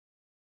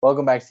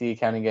Welcome back to the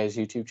Accounting Guys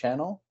YouTube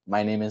channel.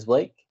 My name is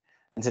Blake,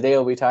 and today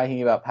we'll be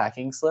talking about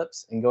packing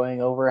slips and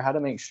going over how to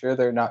make sure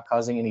they're not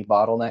causing any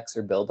bottlenecks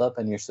or buildup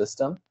in your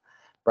system.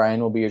 Brian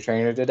will be your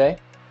trainer today.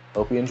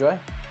 Hope you enjoy.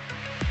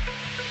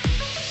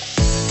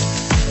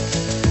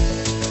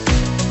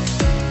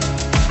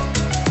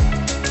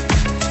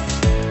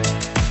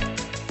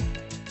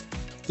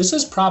 This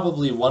is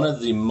probably one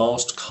of the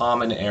most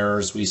common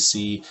errors we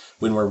see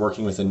when we're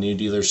working with a new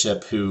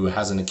dealership who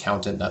has an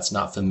accountant that's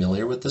not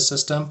familiar with the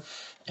system.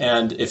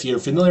 And if you're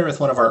familiar with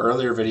one of our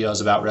earlier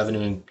videos about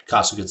revenue and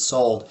cost of goods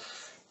sold,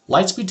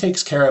 Lightspeed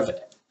takes care of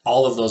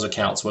all of those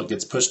accounts, what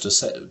gets pushed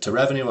to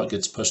revenue, what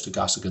gets pushed to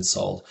cost of goods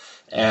sold.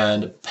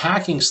 And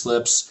packing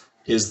slips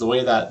is the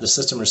way that the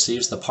system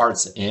receives the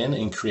parts in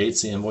and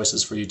creates the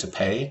invoices for you to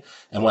pay.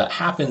 And what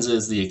happens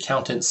is the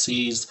accountant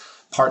sees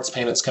parts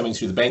payments coming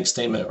through the bank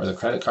statement or the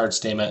credit card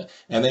statement,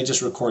 and they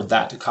just record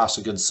that to cost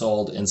of goods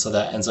sold, and so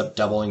that ends up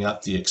doubling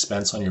up the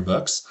expense on your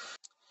books.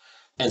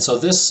 And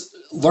so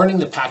learning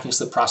the packing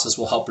slip process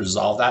will help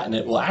resolve that, and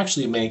it will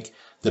actually make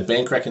the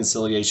bank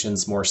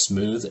reconciliations more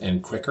smooth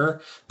and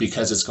quicker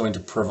because it's going to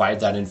provide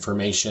that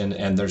information,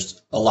 and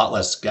there's a lot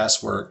less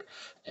guesswork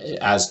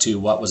as to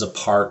what was a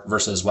part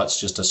versus what's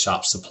just a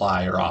shop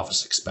supply or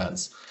office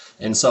expense.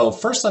 And so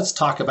first, let's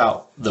talk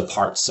about the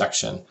parts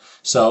section.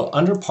 So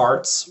under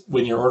parts,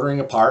 when you're ordering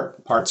a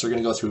part, parts are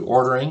going to go through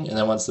ordering. And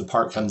then once the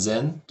part comes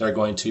in, they're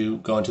going to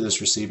go into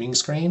this receiving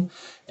screen.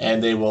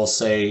 And they will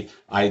say,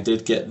 I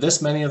did get this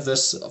many of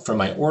this from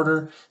my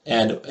order.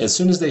 And as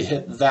soon as they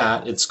hit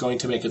that, it's going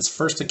to make its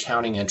first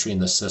accounting entry in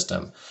the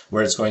system,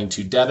 where it's going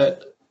to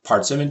debit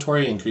parts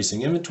inventory,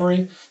 increasing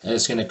inventory, and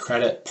it's going to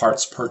credit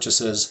parts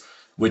purchases,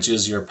 which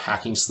is your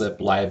packing slip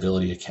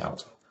liability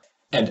account.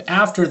 And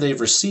after they've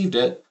received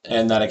it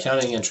and that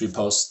accounting entry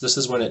posts, this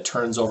is when it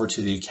turns over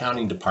to the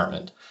accounting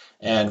department.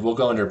 And we'll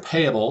go under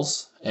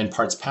payables and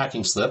parts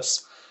packing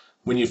slips.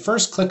 When you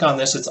first click on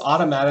this, it's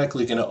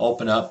automatically going to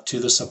open up to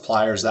the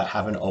suppliers that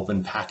have an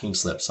open packing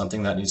slip,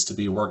 something that needs to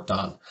be worked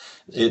on.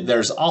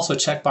 There's also a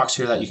checkbox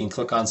here that you can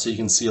click on so you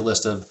can see a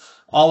list of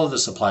all of the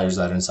suppliers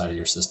that are inside of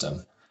your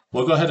system.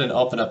 We'll go ahead and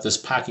open up this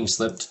packing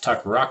slip to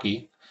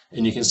Takaraki,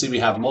 and you can see we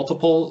have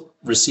multiple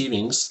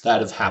receivings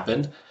that have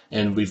happened.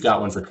 And we've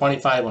got one for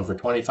 25, one for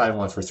 25,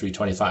 one for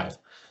 325.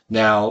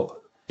 Now,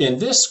 in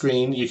this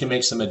screen, you can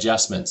make some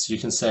adjustments. You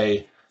can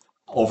say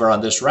over on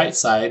this right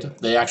side,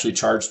 they actually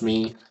charged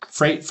me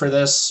freight for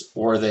this,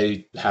 or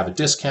they have a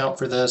discount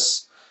for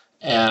this.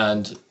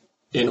 And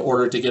in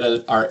order to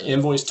get our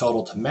invoice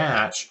total to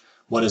match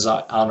what is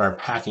on our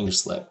packing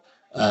slip.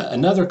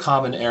 Another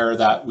common error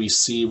that we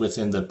see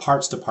within the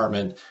parts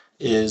department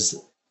is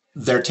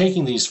they're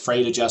taking these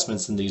freight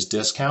adjustments and these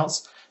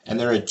discounts, and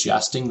they're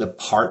adjusting the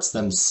parts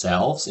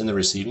themselves in the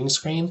receiving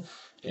screen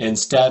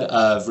instead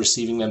of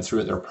receiving them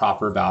through their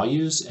proper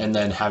values and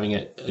then having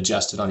it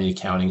adjusted on the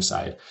accounting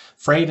side.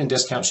 Freight and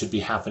discount should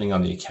be happening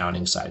on the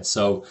accounting side.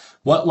 So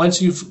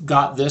once you've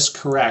got this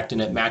correct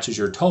and it matches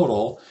your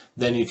total,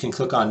 then you can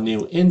click on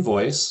New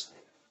Invoice,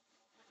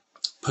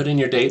 put in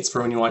your dates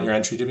for when you want your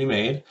entry to be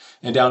made,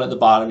 and down at the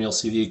bottom you'll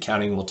see the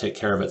accounting will take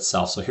care of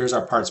itself. So here's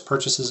our parts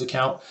purchases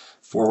account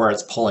for where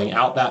it's pulling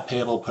out that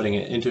payable, putting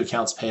it into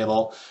accounts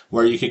payable,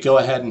 where you could go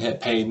ahead and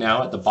hit paid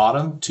now at the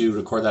bottom to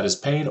record that as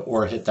paid,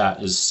 or hit that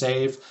as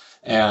save,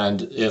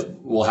 and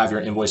it will have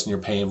your invoice in your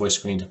pay invoice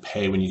screen to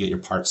pay when you get your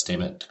parts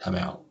statement to come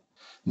out.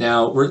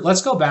 Now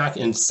let's go back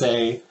and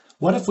say,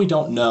 what if we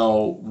don't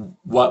know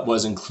what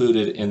was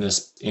included in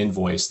this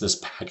invoice, this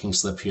packing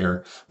slip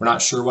here? We're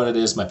not sure what it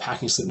is. My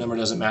packing slip number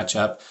doesn't match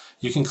up.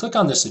 You can click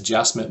on this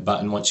adjustment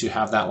button once you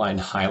have that line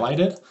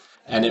highlighted,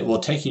 and it will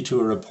take you to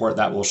a report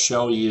that will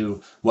show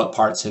you what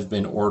parts have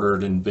been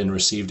ordered and been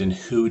received and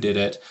who did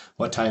it,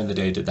 what time of the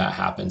day did that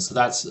happen. So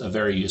that's a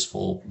very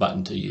useful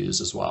button to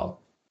use as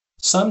well.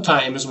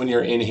 Sometimes when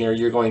you're in here,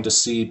 you're going to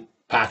see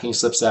packing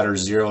slips that are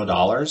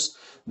 $0.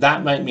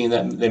 That might mean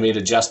that they made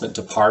adjustment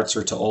to parts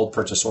or to old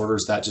purchase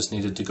orders that just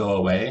needed to go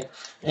away.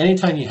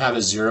 Anytime you have a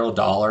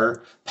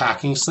 $0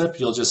 packing slip,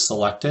 you'll just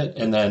select it,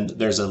 and then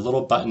there's a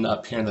little button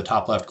up here in the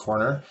top left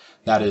corner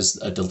that is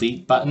a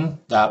delete button.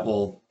 That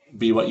will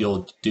be what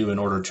you'll do in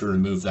order to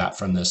remove that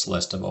from this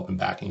list of open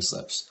packing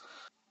slips.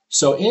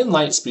 So in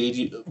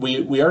Lightspeed,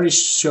 we already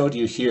showed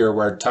you here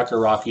where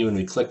Takaraki, when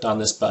we clicked on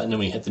this button and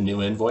we hit the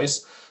new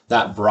invoice,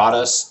 that brought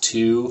us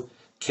to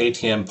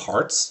KTM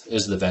Parts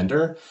is the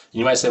vendor.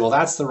 You might say, well,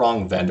 that's the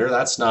wrong vendor.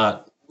 That's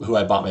not who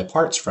I bought my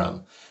parts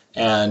from.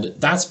 And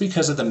that's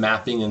because of the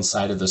mapping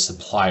inside of the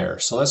supplier.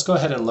 So let's go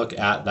ahead and look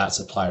at that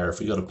supplier. If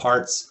we go to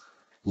Parts,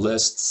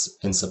 Lists,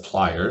 and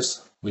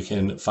Suppliers, we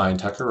can find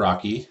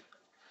Takaraki.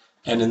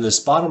 And in this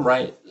bottom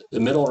right,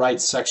 the middle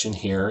right section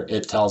here,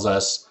 it tells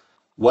us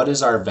what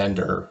is our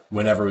vendor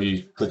whenever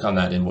we click on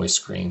that invoice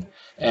screen.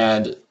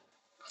 And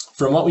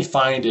from what we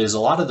find is a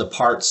lot of the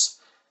parts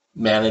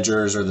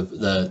managers or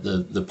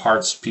the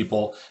parts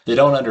people, they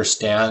don't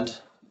understand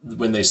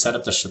when they set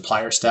up the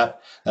supplier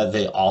step that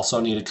they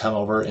also need to come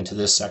over into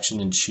this section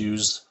and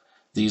choose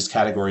these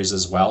categories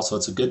as well. So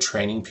it's a good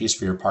training piece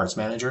for your parts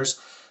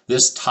managers.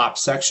 This top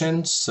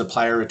section,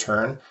 supplier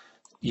return,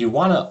 You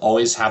want to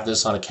always have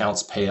this on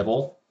accounts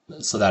payable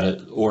so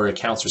that or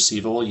accounts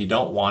receivable. You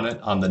don't want it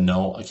on the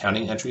no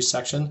accounting entry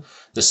section.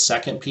 The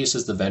second piece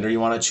is the vendor you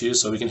want to choose.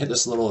 So we can hit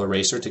this little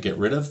eraser to get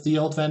rid of the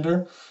old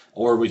vendor,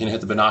 or we can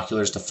hit the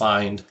binoculars to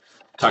find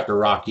Tucker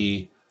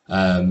Rocky.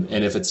 And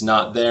if it's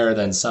not there,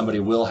 then somebody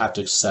will have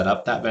to set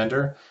up that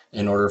vendor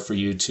in order for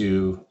you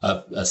to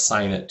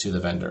assign it to the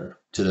vendor,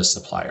 to the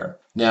supplier.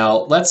 Now,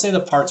 let's say the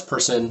parts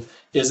person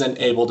isn't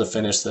able to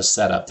finish this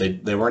setup.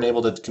 They weren't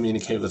able to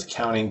communicate with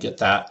accounting, get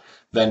that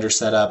vendor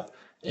set up,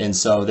 and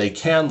so they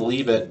can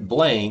leave it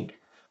blank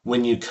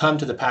when you come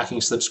to the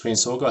packing slip screen.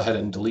 So we'll go ahead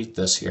and delete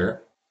this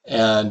here.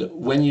 And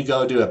when you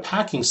go do a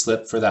packing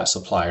slip for that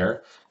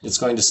supplier, it's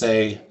going to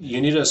say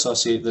you need to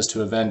associate this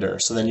to a vendor.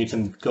 So then you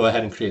can go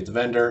ahead and create the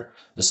vendor,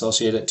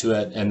 associate it to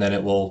it, and then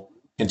it will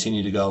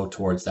continue to go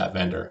towards that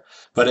vendor.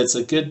 But it's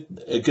a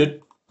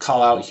good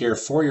call out here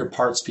for your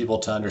parts people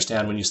to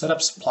understand when you set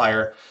up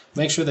supplier,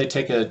 make sure they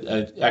take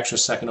an extra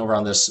second over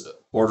on this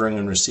ordering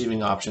and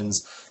receiving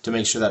options to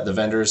make sure that the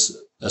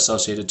vendors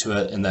associated to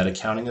it and that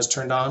accounting is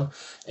turned on.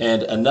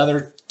 And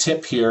another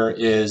tip here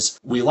is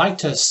we like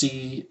to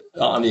see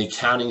on the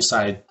accounting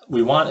side,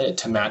 we want it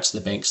to match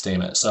the bank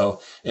statement.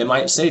 So it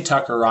might say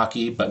Tucker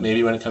Rocky, but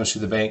maybe when it comes to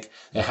the bank,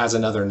 it has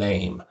another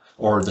name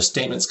or the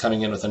statement's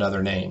coming in with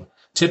another name.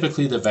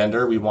 Typically the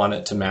vendor, we want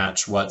it to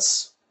match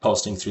what's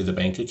posting through the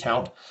bank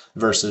account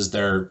versus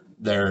their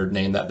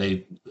name that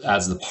they,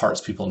 as the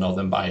parts people know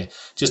them by,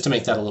 just to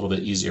make that a little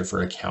bit easier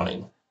for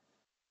accounting.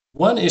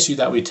 One issue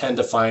that we tend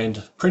to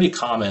find pretty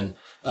common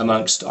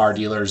amongst our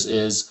dealers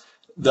is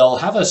they'll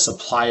have a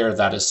supplier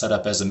that is set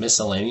up as a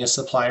miscellaneous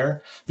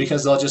supplier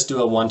because they'll just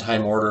do a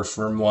one-time order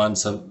from one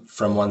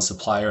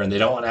supplier, and they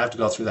don't want to have to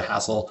go through the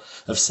hassle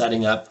of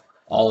setting up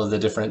all of the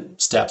different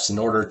steps in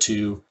order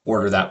to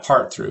order that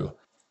part through.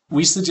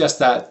 We suggest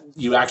that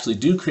you actually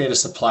do create a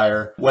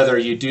supplier, whether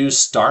you do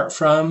start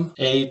from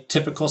a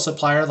typical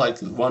supplier, like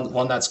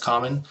one that's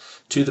common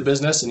to the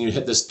business, and you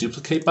hit this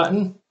duplicate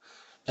button,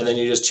 and then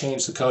you just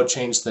change the code,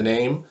 change the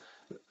name.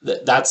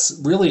 That's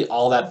really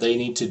all that they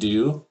need to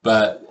do.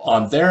 But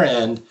on their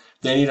end,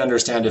 they need to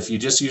understand if you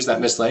just use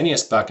that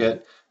miscellaneous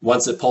bucket,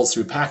 once it pulls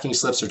through packing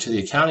slips or to the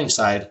accounting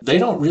side, they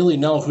don't really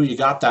know who you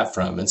got that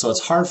from. And so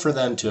it's hard for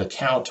them to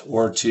account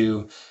or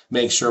to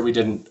make sure we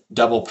didn't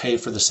double pay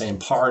for the same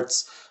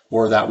parts,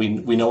 or that we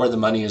know where the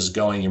money is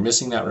going. You're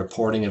missing that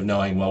reporting of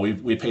knowing, well,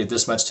 we paid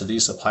this much to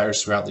these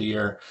suppliers throughout the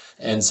year.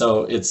 And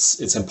so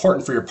it's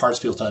important for your parts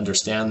people to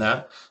understand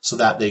that so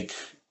that they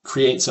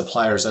create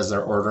suppliers as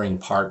they're ordering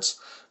parts.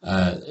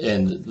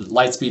 And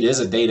Lightspeed is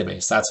a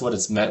database. That's what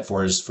it's meant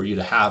for, is for you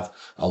to have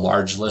a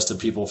large list of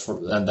people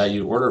that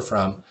you order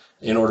from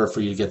in order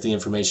for you to get the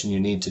information you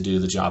need to do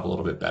the job a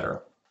little bit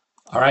better.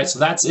 All right, so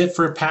that's it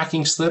for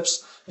packing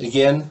slips.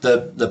 Again,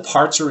 the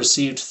parts are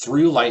received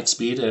through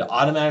Lightspeed. It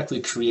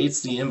automatically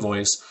creates the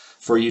invoice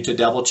for you to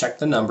double check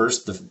the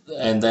numbers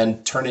and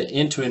then turn it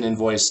into an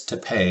invoice to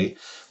pay.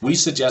 We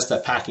suggest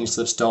that packing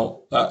slips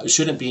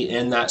shouldn't be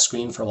in that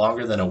screen for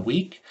longer than a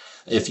week.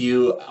 If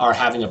you are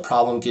having a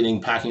problem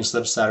getting packing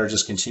slips that are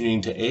just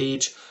continuing to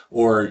age,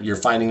 or you're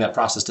finding that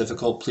process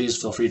difficult,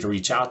 please feel free to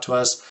reach out to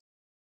us.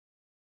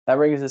 That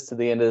brings us to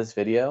the end of this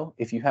video.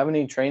 If you have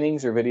any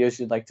trainings or videos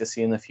you'd like to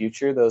see in the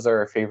future, those are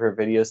our favorite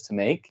videos to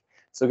make.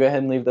 So go ahead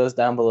and leave those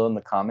down below in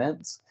the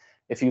comments.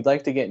 If you'd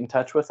like to get in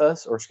touch with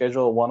us or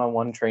schedule a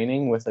one-on-one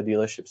training with a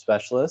dealership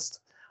specialist,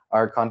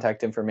 our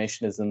contact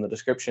information is in the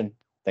description.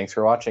 Thanks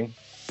for watching.